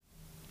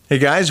Hey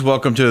guys,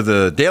 welcome to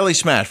the Daily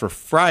Smash for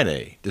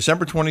Friday,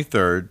 December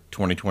 23rd,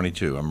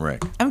 2022. I'm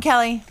Rick. I'm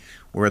Kelly.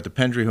 We're at the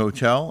Pendry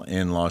Hotel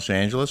in Los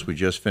Angeles. We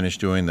just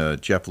finished doing the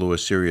Jeff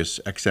Lewis Sirius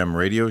XM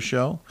radio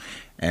show,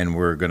 and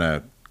we're going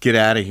to get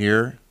out of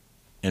here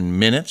in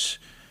minutes,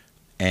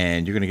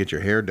 and you're going to get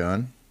your hair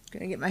done.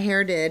 Gonna get my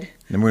hair did.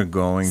 Then we're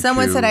going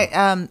Someone said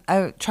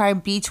I try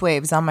beach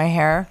waves on my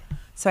hair,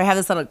 so I have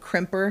this little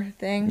crimper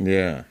thing.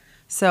 Yeah.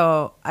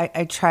 So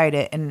I tried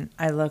it, and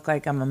I look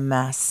like I'm a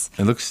mess.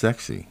 It looks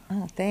sexy.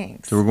 Oh,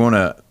 thanks. So we're going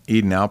to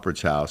Eden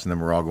Alpert's house, and then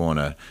we're all going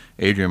to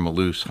Adrian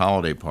Malouf's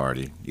holiday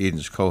party.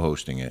 Eden's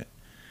co-hosting it.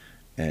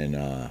 And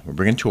we're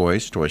bringing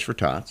toys for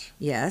tots.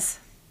 Yes.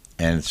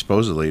 And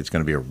supposedly it's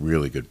going to be a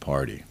really good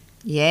party.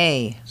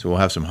 Yay. So we'll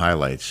have some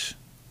highlights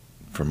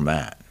from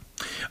that.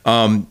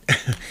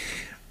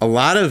 A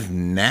lot of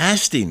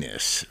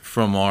nastiness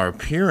from our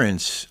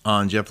appearance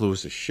on Jeff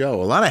Lewis's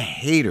show. A lot of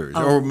haters,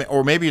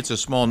 or maybe it's a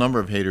small number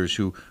of haters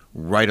who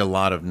write a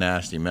lot of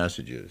nasty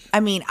messages. I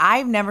mean,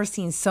 I've never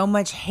seen so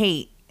much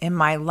hate in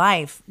my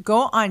life.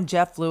 Go on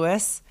Jeff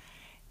Lewis,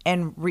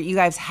 and you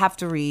guys have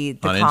to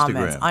read the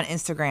comments on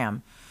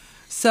Instagram.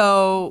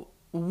 So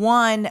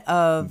one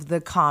of the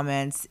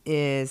comments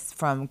is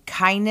from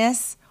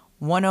Kindness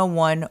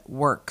 101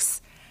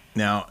 Works.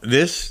 Now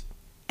this.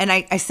 And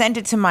I sent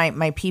it to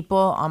my people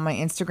on my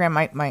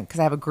Instagram, because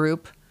I have a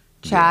group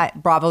chat.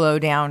 Yeah. Bravo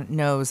Lowdown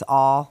knows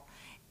all.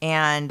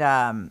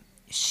 And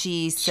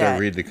she said... So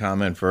read the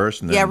comment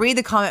first? And then, yeah, read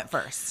the comment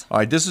first. All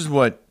right, this is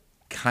what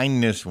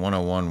Kindness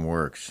 101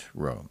 Works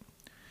wrote.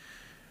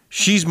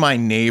 She's my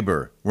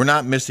neighbor. We're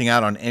not missing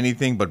out on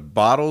anything but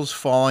bottles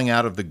falling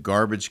out of the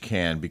garbage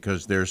can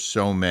because there's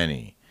so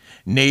many.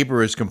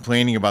 Neighbor is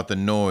complaining about the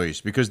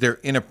noise because they're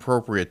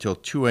inappropriate till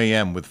 2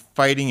 a.m. with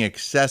fighting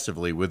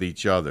excessively with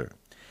each other.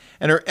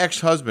 And her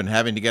ex-husband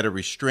having to get a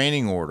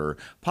restraining order,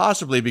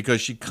 possibly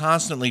because she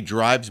constantly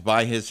drives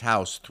by his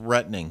house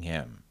threatening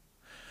him.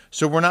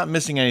 So we're not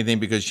missing anything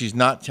because she's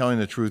not telling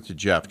the truth to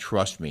Jeff.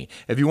 Trust me.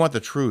 If you want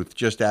the truth,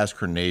 just ask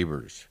her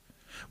neighbors.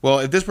 Well,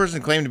 if this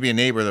person claimed to be a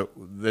neighbor,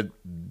 that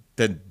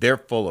they're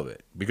full of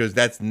it, because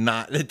that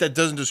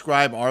doesn't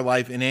describe our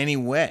life in any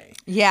way.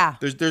 Yeah.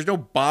 There's no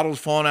bottles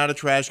falling out of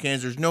trash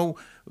cans. There's no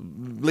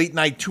late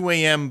night 2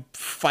 a.m.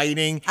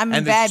 fighting. I'm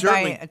in bed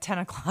by 10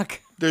 o'clock.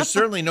 There's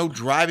certainly no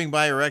driving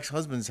by her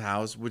ex-husband's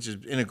house, which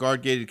is in a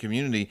guard-gated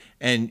community,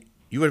 and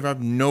you would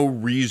have no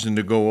reason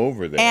to go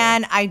over there.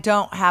 And I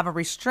don't have a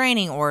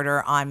restraining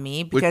order on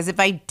me, because if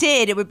I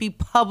did, it would be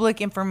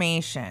public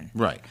information.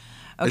 Right.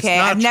 Okay.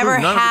 I've never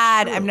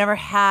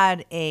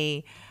had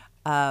a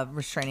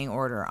restraining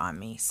order on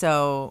me.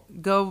 So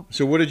go.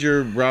 So what did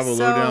your Bravo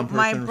Lowdown person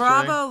my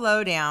Bravo say?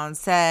 Lowdown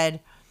said,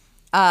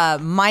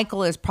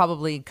 Michael is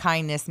probably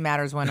Kindness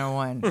Matters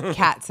 101.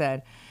 Kat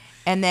said.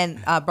 And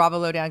then Bravo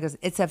Lowdown goes,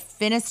 it's a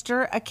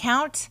Finister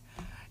account.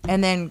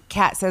 And then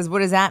Kat says, what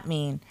does that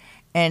mean?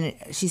 And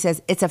she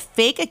says, it's a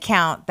fake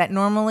account that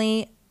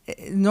normally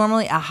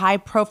a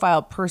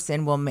high-profile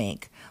person will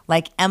make,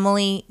 like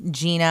Emily,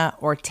 Gina,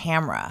 or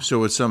Tamra.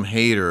 So it's some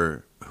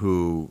hater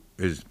who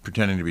is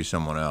pretending to be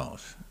someone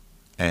else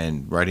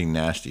and writing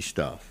nasty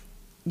stuff.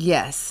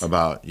 Yes.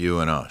 About you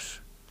and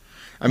us.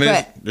 I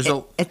mean, it's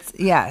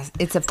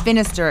a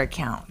Finister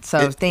account,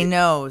 so they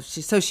know.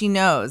 She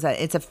knows that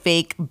it's a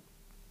fake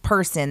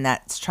person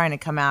that's trying to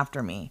come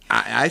after me.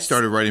 I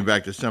started writing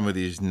back to some of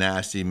these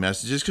nasty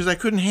messages because I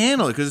couldn't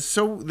handle it, because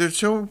they're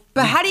so.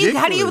 But ridiculous.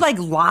 how do you like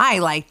lie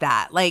like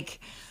that? Like,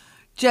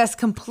 just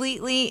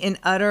completely and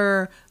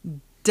utter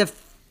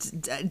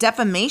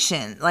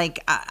defamation.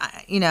 Like,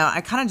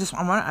 I kind of just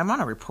I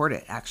want to report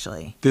it.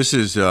 Actually, this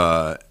is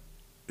our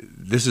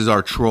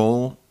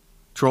troll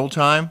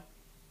time,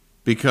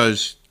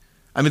 because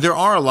I mean there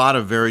are a lot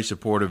of very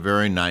supportive,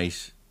 very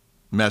nice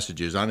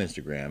messages on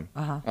Instagram,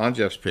 on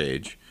Jeff's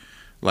page,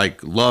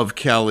 like love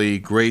Kelly,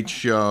 great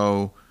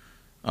show,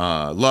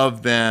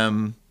 love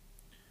them,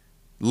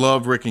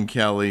 love Rick and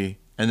Kelly,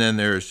 and then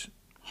there's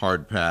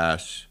hard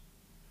pass,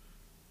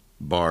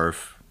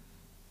 barf,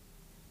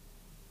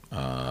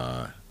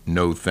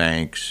 no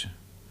thanks.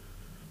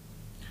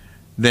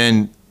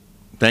 Then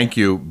thank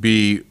you,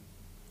 B.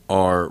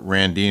 R.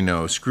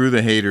 Randino. Screw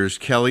the haters.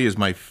 Kelly is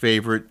my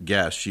favorite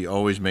guest. She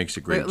always makes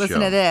a great show.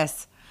 Listen to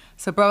this.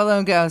 So Bravo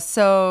Lone goes,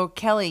 so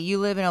Kelly, you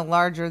live in a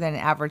larger than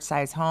average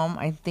size home.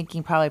 I'm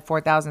thinking probably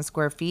 4,000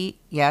 square feet.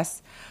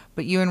 Yes.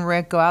 But you and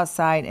Rick go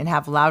outside and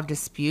have loud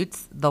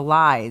disputes. The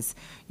lies.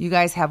 You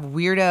guys have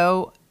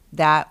weirdo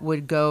that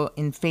would go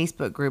in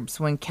Facebook groups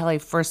when Kelly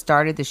first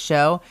started the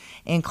show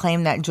and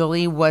claimed that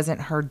Jolie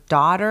wasn't her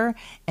daughter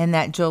and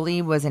that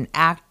Jolie was an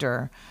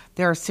actor.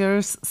 There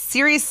are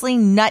seriously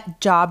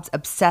nut jobs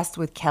obsessed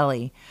with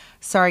Kelly.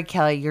 Sorry,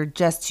 Kelly, you're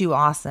just too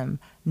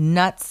awesome.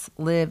 Nuts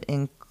live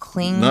to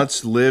cling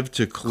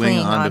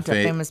onto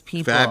famous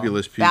people.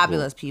 Fabulous people.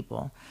 Fabulous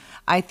people.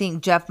 I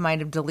think Jeff might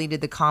have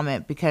deleted the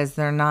comment because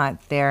they're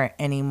not there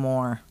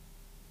anymore.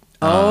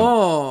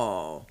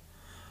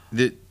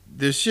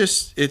 There's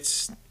just,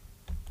 it's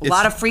a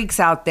lot of freaks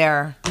out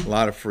there. A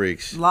lot of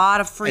freaks. A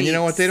lot of freaks. And you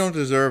know what? They don't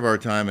deserve our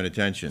time and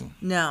attention.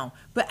 No.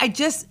 But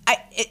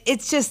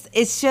it's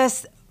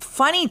just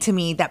funny to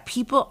me that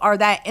people are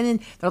that, and then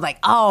they're like,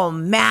 oh,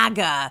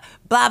 MAGA,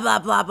 blah, blah,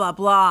 blah, blah,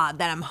 blah,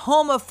 that I'm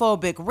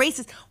homophobic,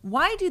 racist.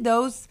 Why do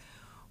those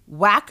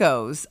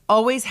wackos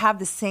always have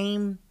the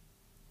same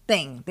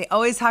thing? They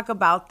always talk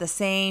about the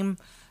same,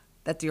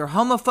 that you're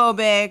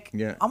homophobic.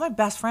 Yeah. All my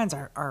best friends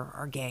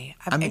are gay.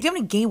 Do you know how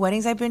many gay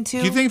weddings I've been to?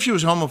 Do you think if she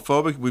was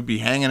homophobic, we'd be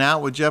hanging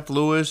out with Jeff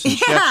Lewis and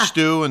Chef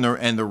Stu and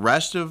the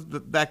rest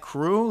of that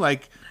crew?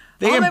 Like,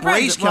 they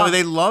embrace Kelly.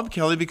 They love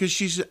Kelly because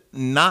she's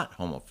not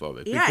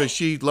homophobic. Yeah. Because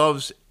she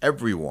loves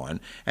everyone,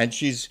 and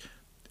she's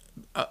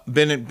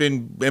been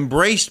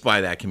embraced by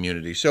that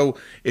community. So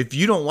if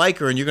you don't like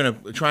her and you're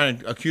going to try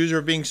and accuse her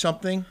of being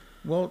something,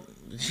 well,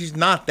 she's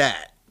not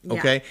that.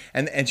 Okay,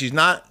 and she's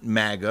not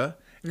MAGA.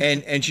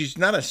 And she's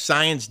not a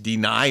science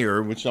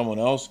denier, which someone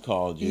else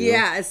called you.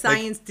 Yeah, a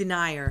science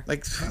denier.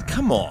 Like,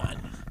 come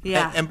on.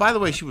 Yeah. And by the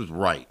way, she was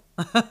right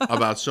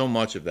about so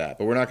much of that.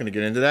 But we're not going to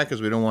get into that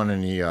because we don't want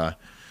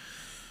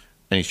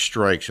any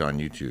strikes on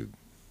YouTube.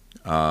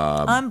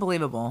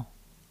 Unbelievable.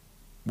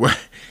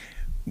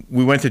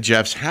 We went to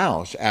Jeff's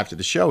house after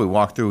the show. We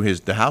walked through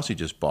the house he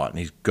just bought, and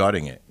he's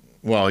gutting it.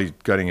 Well, he's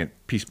gutting it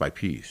piece by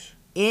piece.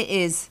 It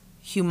is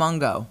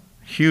humongo.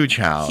 Huge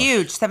house.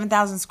 Huge,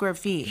 7,000 square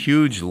feet.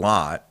 Huge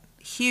lot.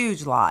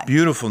 Huge lot.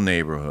 Beautiful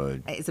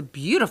neighborhood. It's a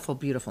beautiful,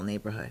 beautiful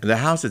neighborhood. The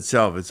house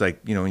itself, it's like,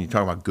 when you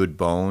talk about good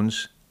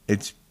bones,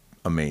 it's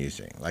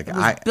amazing. Like, it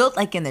was built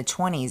like in the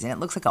 20s, and it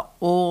looks like an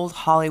old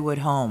Hollywood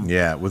home.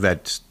 Yeah, with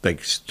that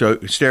like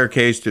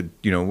staircase to,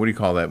 what do you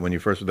call that when you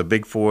first, with the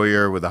big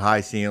foyer with the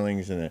high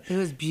ceilings and it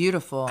was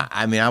beautiful.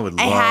 I mean, I would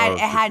love. It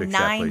had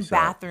 9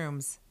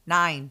 bathrooms.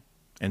 9.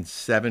 And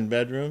 7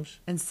 bedrooms.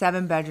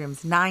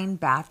 9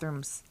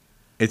 bathrooms.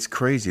 It's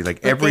crazy.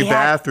 Like, every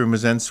bathroom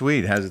is en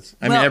suite.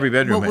 Every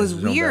bedroom. What was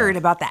weird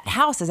about that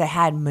house is it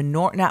had was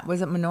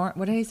it menorah?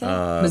 What did he say?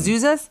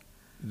 Mezuzahs?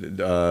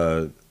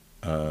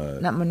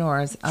 Not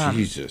menorahs.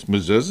 Jesus,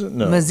 mezuzah?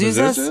 No,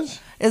 mezuzahs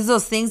is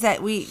those things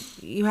that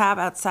you have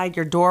outside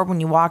your door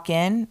when you walk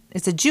in.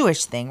 It's a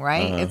Jewish thing,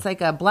 right? It's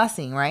like a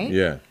blessing, right?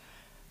 Yeah.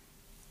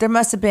 There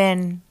must have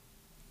been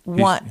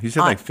one. He said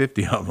like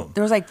 50 of them.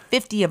 There was like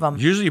 50 of them.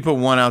 Usually you put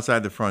one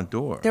outside the front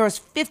door. There was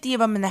 50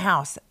 of them in the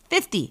house.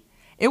 50.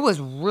 It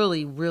was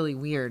really, really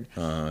weird.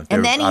 And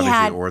then he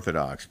had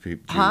Orthodox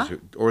Jews.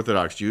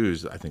 Orthodox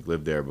Jews, I think,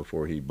 lived there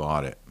before he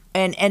bought it.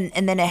 And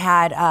then it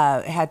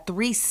had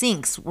 3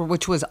 sinks,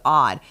 which was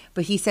odd.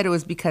 But he said it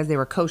was because they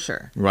were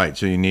kosher. Right.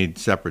 So you need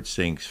separate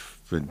sinks.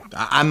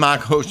 I'm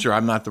not kosher.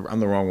 I'm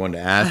the wrong one to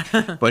ask.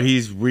 But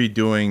he's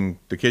redoing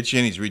the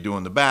kitchen. He's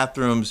redoing the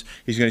bathrooms.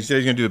 He said he's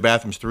going to do the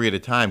bathrooms 3 at a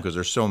time because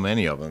there's so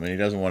many of them, and he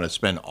doesn't want to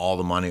spend all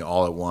the money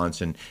all at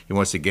once, and he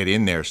wants to get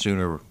in there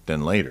sooner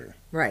than later.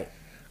 Right.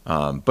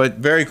 But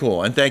very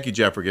cool. And thank you,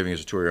 Jeff, for giving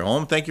us a tour of your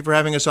home. Thank you for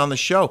having us on the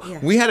show. Yeah.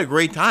 We had a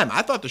great time.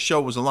 I thought the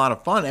show was a lot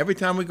of fun. Every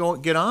time we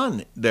get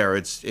on there,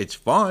 it's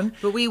fun.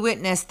 But we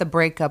witnessed the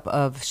breakup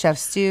of Chef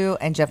Stu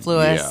and Jeff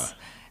Lewis. Yeah.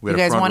 If you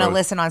guys want to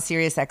listen on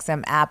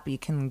SiriusXM app, you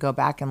can go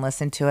back and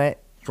listen to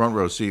it. Front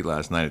row seat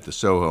last night at the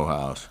SoHo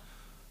House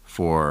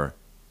for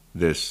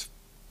this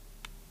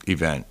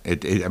event.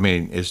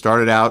 It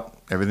started out,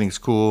 everything's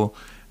cool,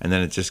 and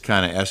then it just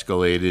kind of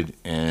escalated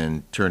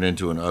and turned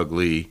into an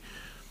ugly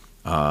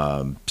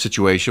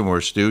situation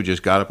where Stu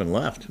just got up and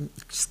left.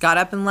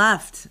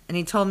 And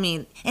he told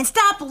me, and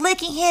stop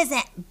licking his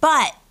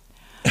butt.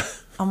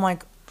 I'm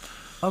like,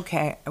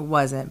 okay, it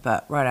wasn't,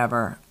 but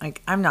whatever.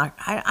 Like, I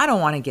don't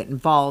want to get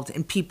involved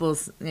in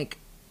people's, like.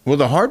 Well,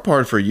 the hard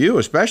part for you,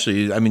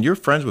 especially, you're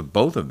friends with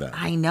both of them.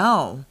 I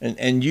know.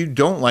 And you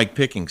don't like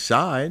picking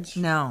sides.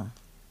 No.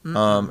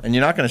 And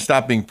you're not going to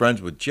stop being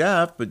friends with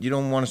Jeff, but you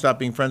don't want to stop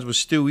being friends with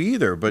Stu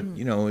either. But,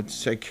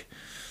 it's like,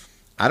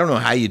 I don't know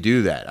how you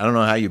do that. I don't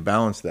know how you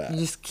balance that. You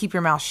just keep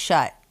your mouth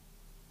shut.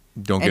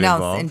 Don't get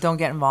involved. And don't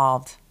get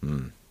involved.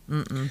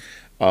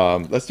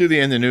 Let's do the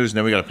end of the news, and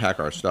then we got to pack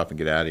our stuff and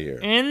get out of here.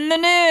 In the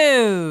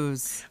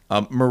news.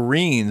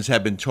 Marines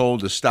have been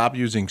told to stop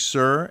using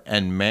sir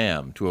and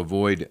ma'am to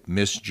avoid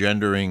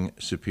misgendering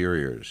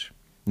superiors.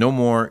 No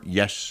more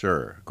yes,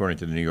 sir, according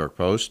to the New York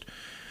Post.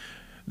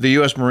 The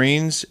U.S.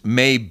 Marines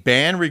may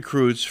ban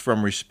recruits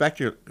from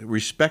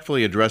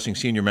respectfully addressing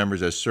senior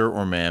members as sir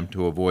or ma'am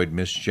to avoid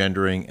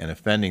misgendering and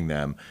offending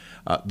them.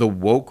 The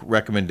woke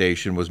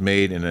recommendation was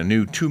made in a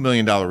new $2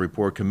 million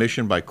report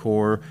commissioned by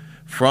Corps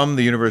from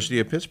the University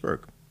of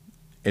Pittsburgh.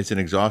 It's an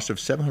exhaustive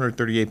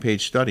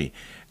 738-page study,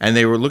 and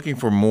they were looking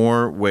for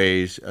more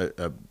ways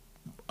of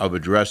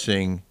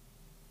addressing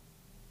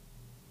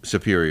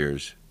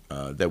superiors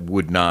that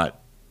would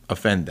not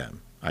offend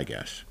them, I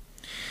guess.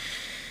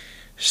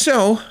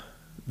 So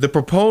the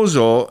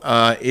proposal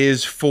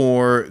is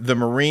for the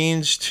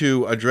Marines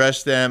to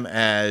address them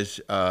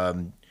as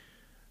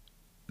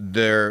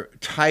their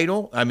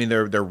title,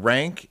 their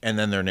rank, and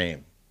then their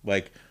name.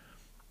 Like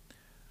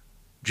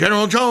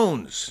General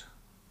Jones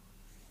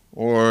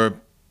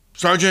or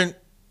Sergeant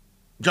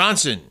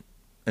Johnson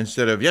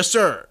instead of yes,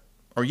 sir,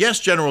 or yes,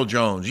 General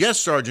Jones, yes,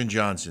 Sergeant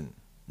Johnson,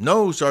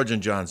 no,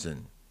 Sergeant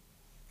Johnson.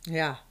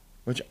 Yeah.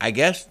 Which I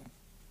guess,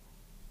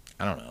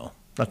 I don't know.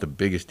 not the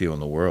biggest deal in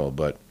the world,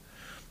 but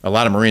a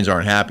lot of Marines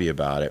aren't happy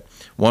about it.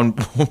 One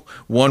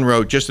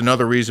wrote, just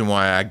another reason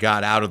why I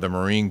got out of the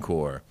Marine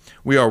Corps.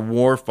 We are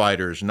war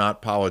fighters,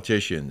 not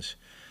politicians.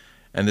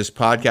 And this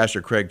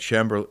podcaster, Craig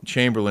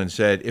Chamberlain,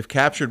 said, if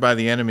captured by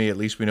the enemy, at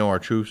least we know our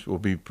troops will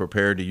be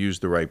prepared to use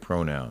the right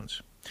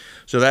pronouns.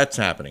 So that's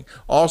happening.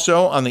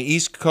 Also, on the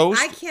East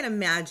Coast... I can't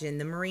imagine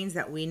the Marines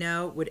that we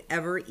know would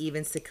ever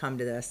even succumb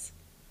to this.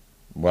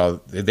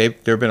 Well, there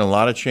have been a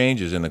lot of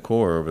changes in the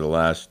Corps over the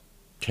last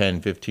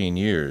 10, 15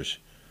 years.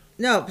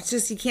 No, it's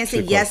just you can't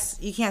say yes.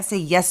 You can't say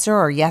yes, sir,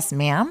 or yes,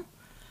 ma'am.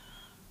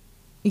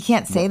 You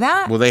can't say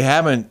that? Well, they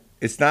haven't...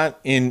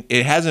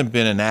 It hasn't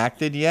been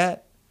enacted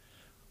yet,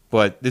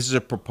 but this is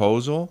a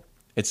proposal.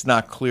 It's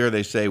not clear,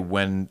 they say,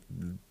 when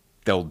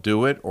they'll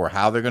do it or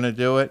how they're going to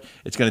do it.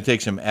 It's going to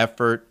take some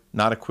effort,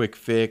 not a quick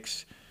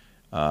fix,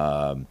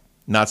 not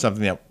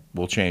something that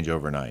will change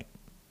overnight.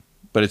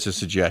 But it's a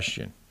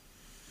suggestion.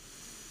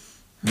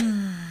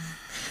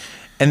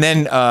 And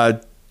then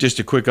just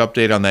a quick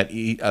update on that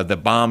the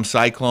Bomb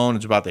Cyclone.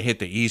 It's about to hit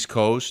the East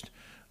Coast.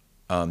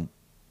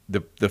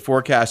 The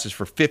forecast is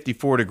for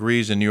 54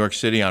 degrees in New York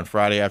City on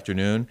Friday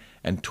afternoon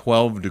and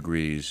 12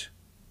 degrees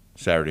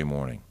Saturday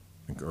morning,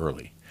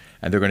 early.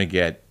 And they're going to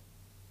get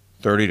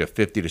 30 to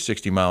 50 to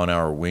 60 mile an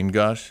hour wind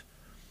gusts.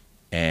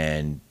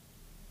 And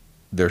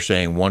they're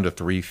saying 1 to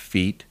 3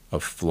 feet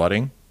of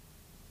flooding.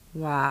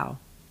 Wow.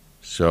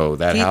 So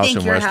that house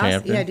in West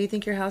Hampton. Yeah, do you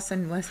think your house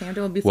in West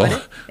Hampton will be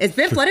flooded? It's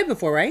been flooded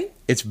before, right?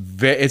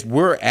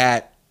 We're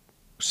at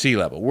sea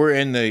level. We're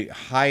in the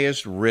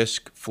highest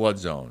risk flood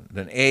zone,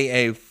 an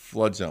AA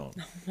flood zone.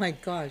 Oh my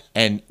gosh.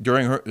 And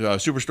during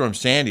Superstorm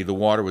Sandy, the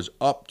water was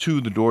up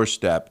to the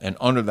doorstep and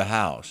under the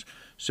house.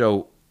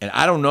 So, and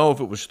I don't know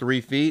if it was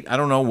 3 feet. I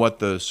don't know what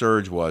the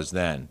surge was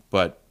then,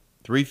 but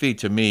 3 feet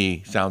to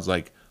me sounds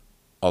like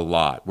a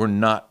lot. We're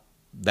not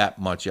that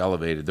much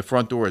elevated. The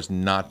front door is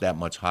not that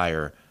much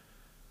higher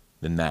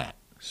than that.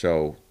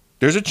 So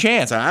there's a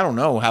chance. I don't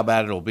know how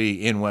bad it'll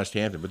be in West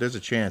Hampton, but there's a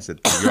chance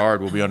that the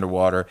yard will be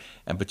underwater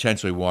and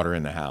potentially water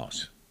in the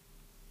house.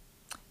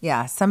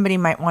 Yeah, somebody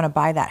might want to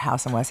buy that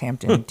house in West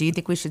Hampton. Do you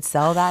think we should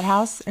sell that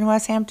house in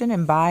West Hampton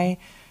and buy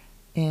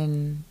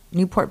in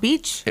Newport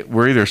Beach?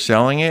 We're either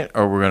selling it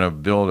or we're going to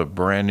build a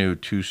brand new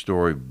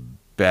 2-story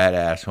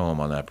badass home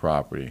on that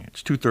property.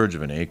 It's 2/3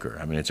 of an acre.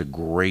 I mean, it's a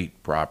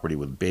great property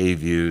with bay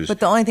views. But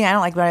the only thing I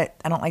don't like about it,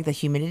 I don't like the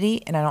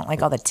humidity, and I don't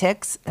like all the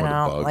ticks, and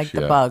I don't like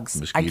the bugs.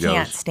 Mosquitoes. I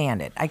can't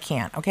stand it. I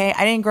can't. Okay,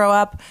 I didn't grow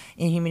up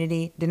in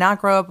humidity. Did not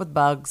grow up with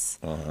bugs.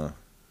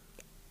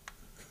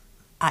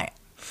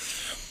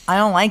 I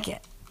don't like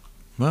it.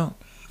 Well,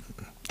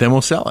 then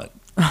we'll sell it.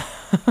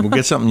 We'll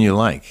get something you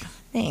like.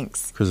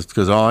 Thanks.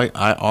 Because all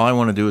I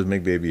want to do is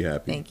make baby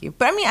happy. Thank you.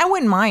 But I mean, I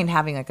wouldn't mind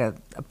having like a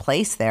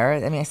place there.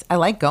 I mean, I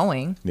like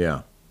going.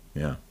 Yeah.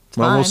 Well,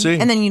 fun. We'll see.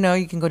 And then,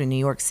 you can go to New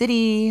York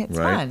City. It's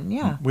fun.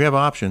 Yeah. We have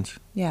options.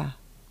 Yeah.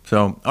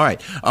 So, all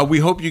right. We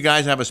hope you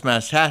guys have a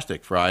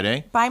smash-tastic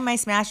Friday. Bye, my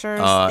smashers.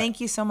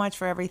 Thank you so much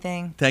for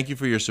everything. Thank you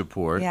for your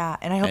support. Yeah.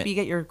 And I hope you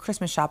get your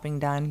Christmas shopping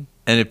done.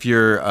 And if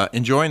you're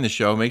enjoying the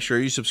show, make sure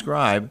you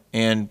subscribe.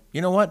 And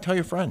you know what? Tell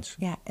your friends.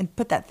 Yeah. And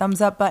put that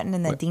thumbs up button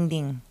and the ding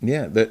ding.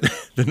 Yeah.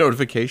 The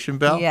notification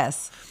bell.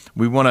 Yes.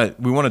 We want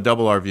to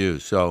double our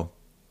views. So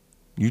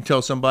you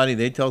tell somebody,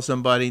 they tell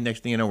somebody.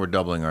 Next thing you know, we're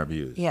doubling our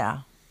views.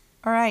 Yeah.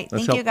 All right.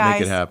 Let's Thank you, guys.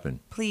 make it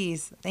happen.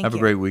 Please. Thank you. Have a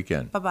great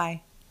weekend.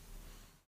 Bye-bye.